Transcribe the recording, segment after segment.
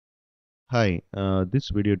Hi, this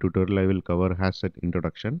video tutorial I will cover HashSet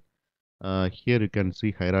introduction. Here you can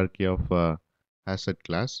see hierarchy of HashSet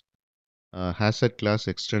class. HashSet class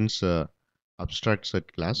extends abstract set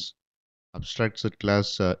class. Abstract set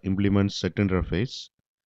class implements set interface,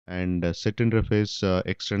 and set interface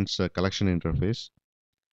extends collection interface.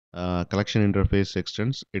 Collection interface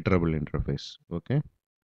extends iterable interface. Okay.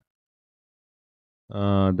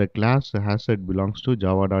 The class HashSet belongs to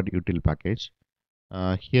java.util package.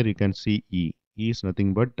 Here you can see E. E is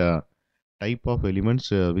nothing but type of elements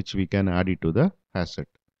which we can add it to the hash set.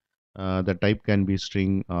 The type can be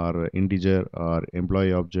string or integer or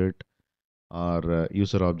employee object or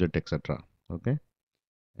user object, etc. Okay,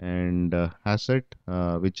 and hash set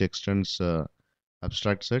which extends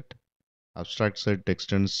abstract set. Abstract set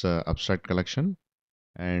extends abstract collection,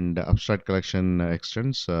 and abstract collection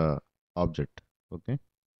extends object. Okay,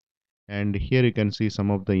 and here you can see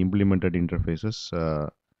some of the implemented interfaces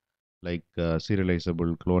like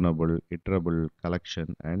serializable, clonable, iterable,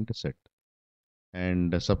 collection, and set.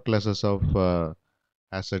 And subclasses of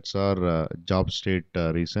assets are job state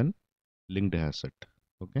reason, linked asset.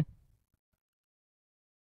 Okay,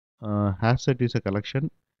 asset is a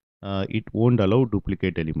collection. It won't allow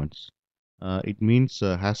duplicate elements. It means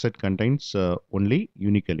asset contains only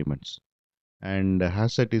unique elements. And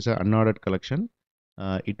asset is an unordered collection.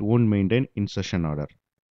 It won't maintain insertion order.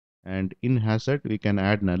 And in asset we can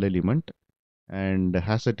add null element. And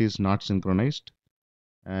asset is not synchronized.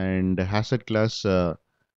 And asset class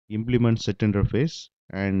implements set interface,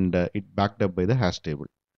 and it backed up by the hash table.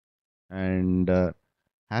 And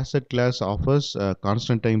HashSet class offers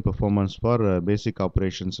constant time performance for basic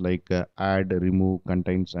operations like add, remove,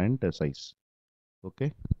 contains, and size.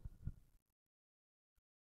 Okay.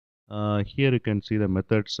 Here you can see the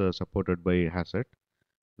methods supported by HashSet,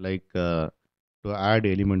 like to add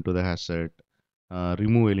element to the HashSet,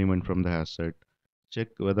 remove element from the HashSet, check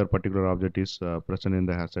whether particular object is present in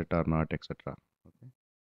the HashSet or not, etc. Okay.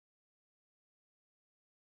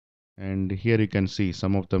 And here you can see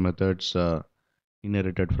some of the methods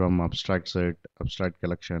inherited from abstract set, abstract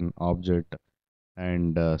collection, object,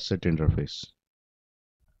 and set interface.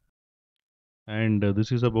 And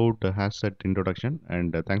this is about HashSet introduction,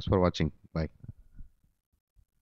 and thanks for watching. Bye.